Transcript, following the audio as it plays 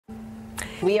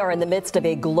We are in the midst of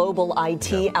a global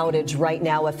IT outage right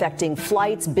now, affecting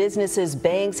flights, businesses,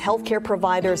 banks, healthcare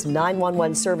providers,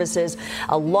 911 services.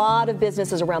 A lot of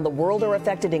businesses around the world are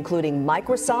affected, including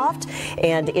Microsoft,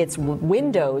 and its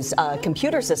Windows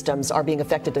computer systems are being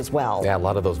affected as well. Yeah, a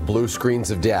lot of those blue screens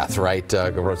of death, right?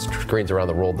 Screens around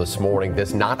the world this morning.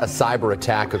 This not a cyber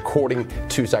attack, according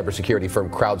to cybersecurity firm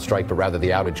CrowdStrike, but rather the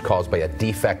outage caused by a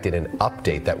defect in an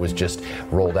update that was just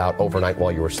rolled out overnight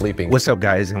while you were sleeping. What's up,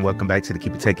 guys, and welcome back to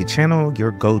the KeepItTechie channel,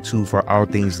 your go-to for all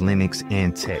things Linux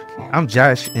and tech. I'm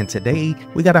Josh, and today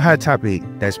we got a hot topic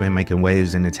that's been making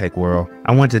waves in the tech world.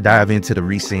 I want to dive into the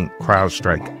recent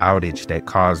CrowdStrike outage that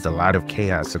caused a lot of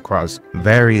chaos across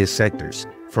various sectors.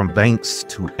 From banks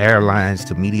to airlines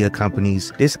to media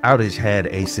companies, this outage had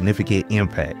a significant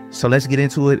impact. So let's get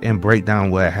into it and break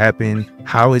down what happened,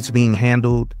 how it's being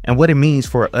handled, and what it means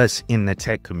for us in the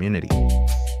tech community.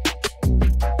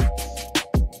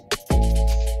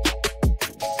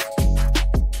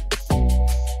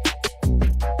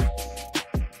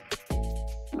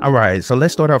 All right, so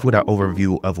let's start off with an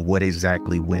overview of what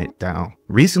exactly went down.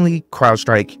 Recently,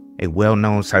 CrowdStrike, a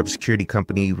well-known cybersecurity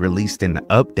company, released an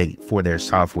update for their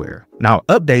software. Now,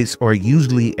 updates are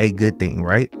usually a good thing,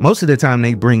 right? Most of the time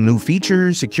they bring new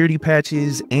features, security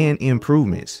patches, and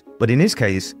improvements. But in this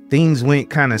case, things went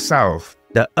kind of south.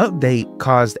 The update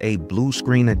caused a blue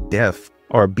screen of death,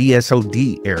 or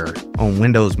BSOD error, on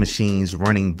Windows machines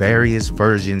running various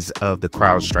versions of the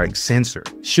CrowdStrike sensor.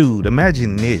 Shoot,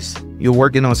 imagine this. You're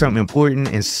working on something important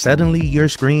and suddenly your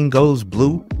screen goes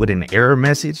blue with an error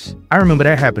message. I remember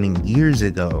that happening years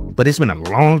ago, but it's been a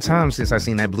long time since I've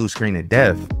seen that blue screen of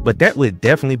death. But that would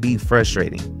definitely be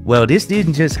frustrating. Well, this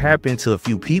didn't just happen to a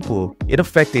few people, it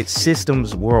affected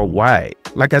systems worldwide.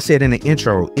 Like I said in the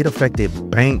intro, it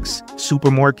affected banks,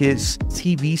 supermarkets,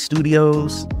 TV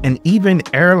studios, and even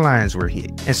airlines were hit.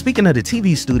 And speaking of the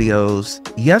TV studios,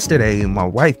 yesterday my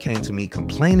wife came to me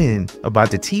complaining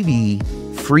about the TV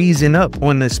freezing up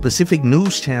on the specific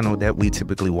news channel that we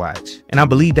typically watch. And I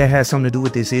believe that has something to do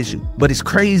with this issue. But it's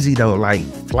crazy though, like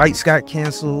flights got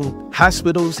canceled,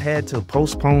 hospitals had to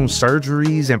postpone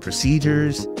surgeries and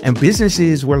procedures, and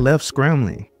businesses were left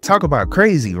scrambling. Talk about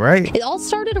crazy, right? It all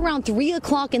started around 3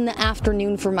 o'clock in the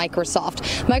afternoon for Microsoft.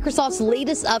 Microsoft's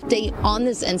latest update on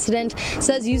this incident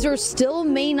says users still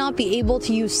may not be able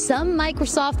to use some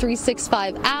Microsoft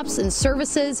 365 apps and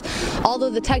services, although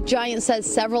the tech giant says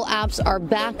several apps are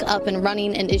back up and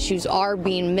running and issues are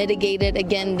being mitigated.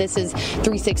 Again, this is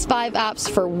 365 apps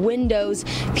for Windows.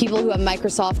 People who have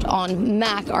Microsoft on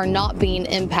Mac are not being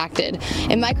impacted.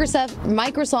 And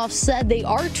Microsoft said they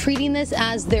are treating this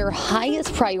as their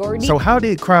highest priority. So how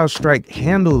did CrowdStrike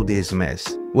handle this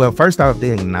mess? Well, first off,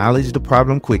 they acknowledged the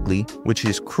problem quickly, which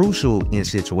is crucial in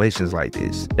situations like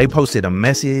this. They posted a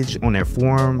message on their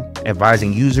forum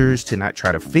advising users to not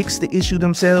try to fix the issue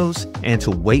themselves and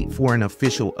to wait for an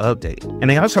official update. And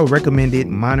they also recommended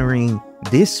monitoring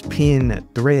this pinned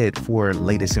thread for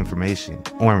latest information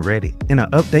on Reddit. In an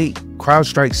update,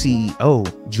 CrowdStrike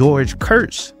CEO George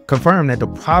Kurtz confirmed that the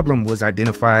problem was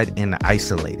identified and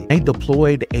isolated. They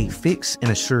deployed a fix and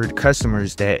assured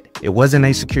customers that it wasn't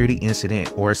a security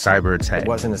incident or a cyber attack. It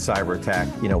wasn't a cyber attack,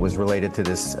 it was related to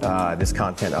this this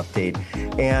content update.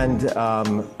 And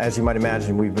as you might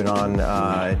imagine, we've been on,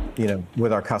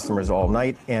 with our customers all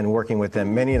night and working with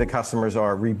them. Many of the customers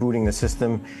are rebooting the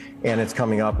system, and it's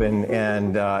coming up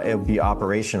and it'll be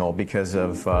operational because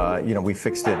of, we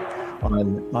fixed it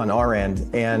on our end,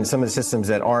 and some of the systems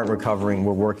that aren't recovering,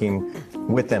 we're working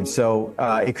with them. So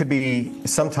it could be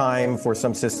some time for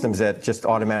some systems that just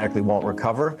automatically won't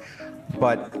recover.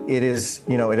 But it is,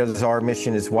 it is our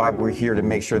mission, is why we're here, to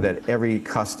make sure that every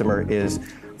customer is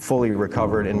fully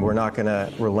recovered, and we're not going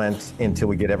to relent until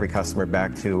we get every customer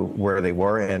back to where they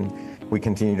were, and we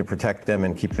continue to protect them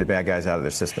and keep the bad guys out of their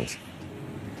systems.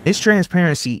 This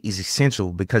transparency is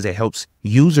essential because it helps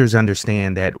users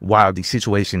understand that while the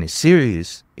situation is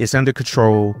serious, it's under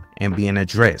control and being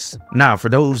addressed. Now, for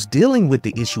those dealing with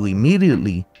the issue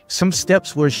immediately, some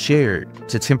steps were shared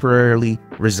to temporarily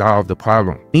resolve the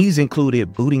problem. These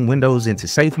included booting Windows into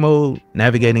safe mode,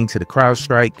 navigating to the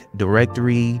CrowdStrike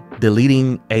directory,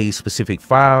 deleting a specific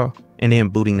file, and then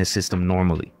booting the system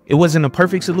normally. It wasn't a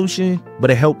perfect solution,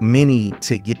 but it helped many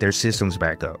to get their systems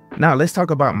back up. Now let's talk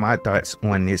about my thoughts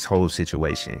on this whole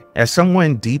situation. As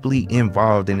someone deeply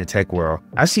involved in the tech world,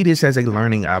 I see this as a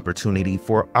learning opportunity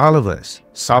for all of us.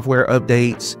 Software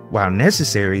updates, while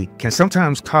necessary, can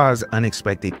sometimes cause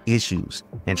unexpected issues.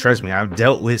 And trust me, I've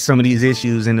dealt with some of these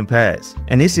issues in the past.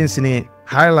 And this incident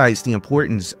highlights the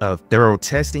importance of thorough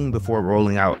testing before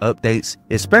rolling out updates,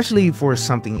 especially for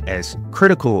something as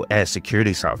critical as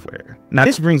security software. Now,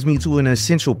 this brings me to an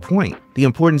essential point, the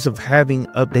importance of having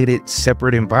updated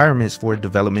separate environments for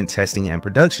development, testing, and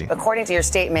production. According to your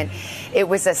statement, it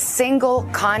was a single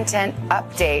content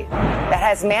update that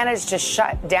has managed to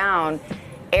shut down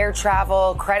air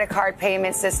travel, credit card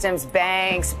payment systems,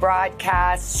 banks,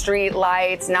 broadcasts, street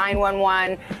lights,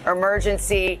 911,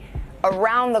 emergency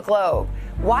around the globe.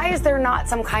 Why is there not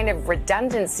some kind of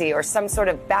redundancy or some sort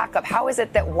of backup? How is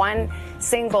it that one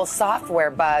single software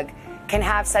bug can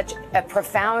have such a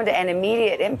profound and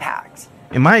immediate impact?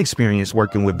 In my experience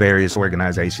working with various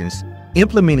organizations,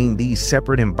 implementing these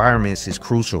separate environments is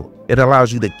crucial. It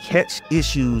allows you to catch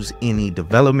issues in the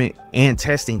development and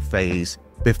testing phase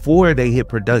before they hit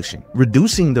production,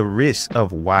 reducing the risk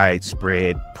of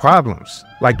widespread problems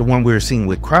like the one we're seeing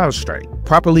with CrowdStrike.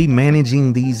 Properly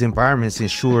managing these environments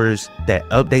ensures that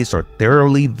updates are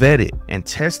thoroughly vetted and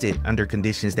tested under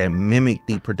conditions that mimic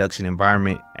the production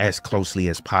environment as closely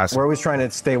as possible. We're always trying to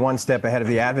stay one step ahead of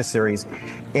the adversaries.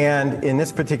 And in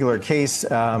this particular case,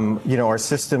 our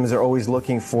systems are always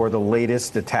looking for the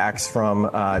latest attacks from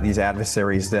these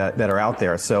adversaries that are out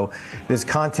there. So this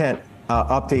content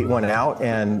update went out,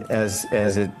 and as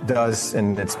it does,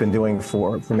 and it's been doing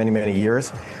for many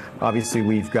years. Obviously,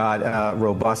 we've got a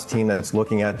robust team that's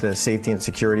looking at the safety and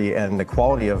security and the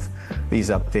quality of these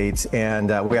updates, and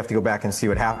we have to go back and see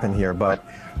what happened here. But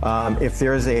if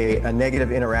there's a negative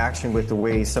interaction with the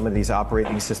way some of these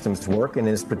operating systems work, in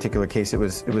this particular case, it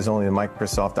was only the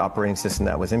Microsoft operating system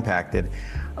that was impacted,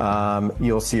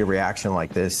 you'll see a reaction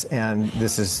like this, and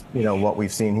this is what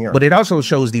we've seen here. But it also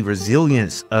shows the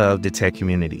resilience of the tech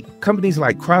community. Companies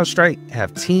like CrowdStrike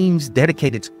have teams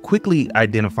dedicated to quickly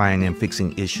identifying and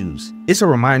fixing issues. It's a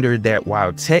reminder that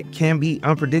while tech can be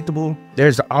unpredictable,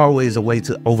 there's always a way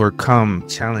to overcome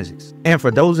challenges. And for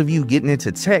those of you getting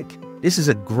into tech, this is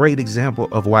a great example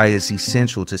of why it's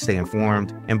essential to stay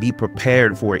informed and be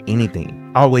prepared for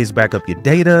anything. Always back up your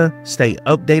data, stay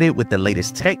updated with the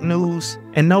latest tech news,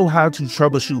 and know how to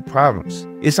troubleshoot problems.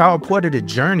 It's all part of the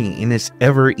journey in this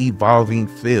ever-evolving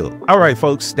field. All right,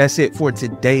 folks, that's it for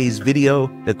today's video.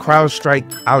 The CrowdStrike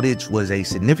outage was a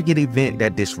significant event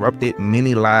that disrupted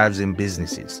many lives and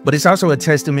businesses, but it's also a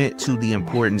testament to the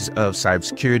importance of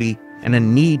cybersecurity and a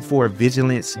need for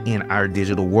vigilance in our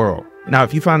digital world. Now,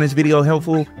 if you found this video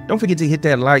helpful, don't forget to hit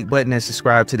that like button and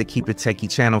subscribe to the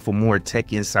KeepItTechie channel for more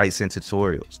tech insights and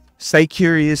tutorials. Stay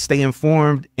curious, stay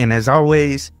informed, and as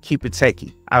always, keep it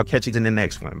techie. I'll catch you in the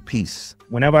next one. Peace.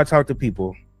 Whenever I talk to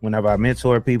people, whenever I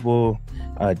mentor people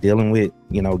dealing with,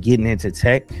 getting into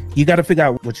tech, you got to figure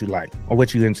out what you like or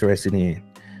what you're interested in.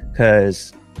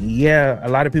 Because yeah, a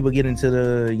lot of people get into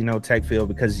the, tech field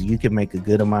because you can make a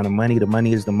good amount of money. The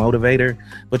money is the motivator.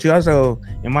 But you also,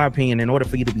 in my opinion, in order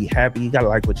for you to be happy, you got to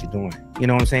like what you're doing. You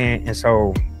know what I'm saying? And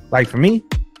so, like for me,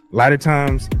 a lot of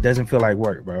times it doesn't feel like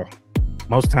work, bro.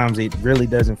 Most times it really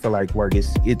doesn't feel like work.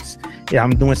 Yeah,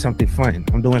 I'm doing something fun.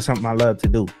 I'm doing something I love to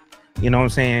do. You know what I'm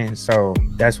saying? So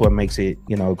that's what makes it,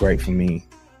 great for me.